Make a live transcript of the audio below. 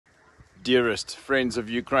dearest friends of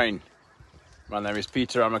Ukraine. My name is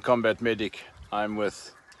Peter, I'm a combat medic. I'm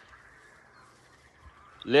with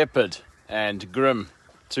Leopard and Grim,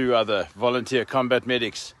 two other volunteer combat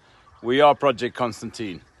medics. We are Project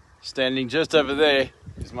Constantine. Standing just over there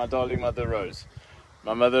is my darling Mother Rose.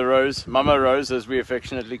 My Mother Rose, Mama Rose as we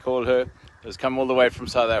affectionately call her, has come all the way from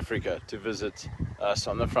South Africa to visit us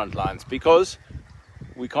on the front lines because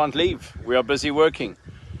we can't leave. We are busy working.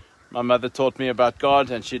 My mother taught me about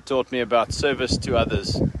God, and she taught me about service to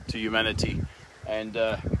others, to humanity. And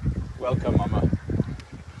welcome, Mama.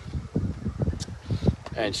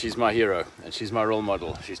 And she's my hero, and she's my role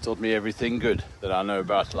model. She's taught me everything good that I know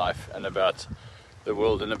about life and about the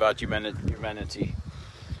world and about humanity.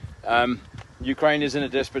 Ukraine is in a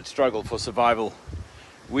desperate struggle for survival.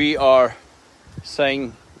 We are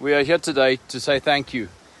here today to say thank you.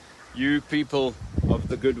 You people of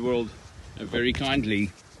the good world have very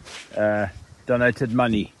kindly donated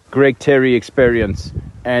money. Greg Terry Experience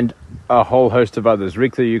and a whole host of others.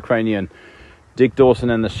 Rick the Ukrainian, Dick Dawson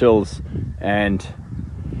and the Shills, and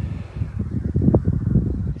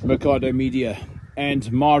Mercado Media,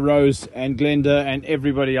 and Ma Rose and Glenda and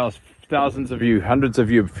everybody else. Thousands of you, hundreds of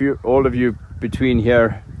you, all of you between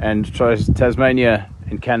here and Tasmania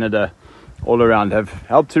and Canada, all around, have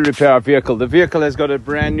helped to repair our vehicle. The vehicle has got a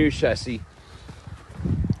brand new chassis.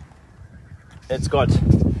 It's got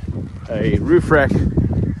a roof rack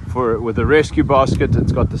with a rescue basket.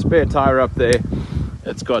 It's got the spare tire up there.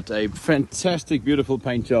 It's got a fantastic, beautiful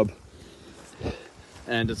paint job.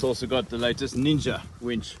 And it's also got the latest Ninja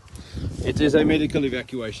winch. It is a medical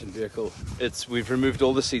evacuation vehicle. We've removed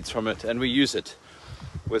all the seats from it, and we use it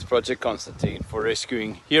with Project Constantine for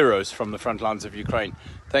rescuing heroes from the front lines of Ukraine.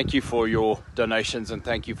 Thank you for your donations, and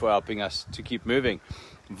thank you for helping us to keep moving.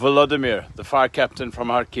 Volodymyr, the fire captain from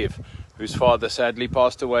Kharkiv, whose father sadly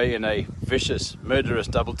passed away in a vicious, murderous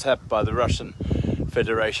double tap by the Russian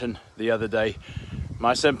Federation the other day.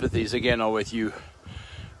 My sympathies again are with you.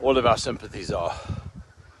 All of our sympathies are.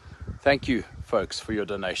 Thank you, folks, for your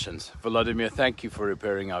donations. Volodymyr, thank you for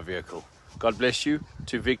repairing our vehicle. God bless you.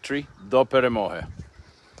 To victory. Do peremoje.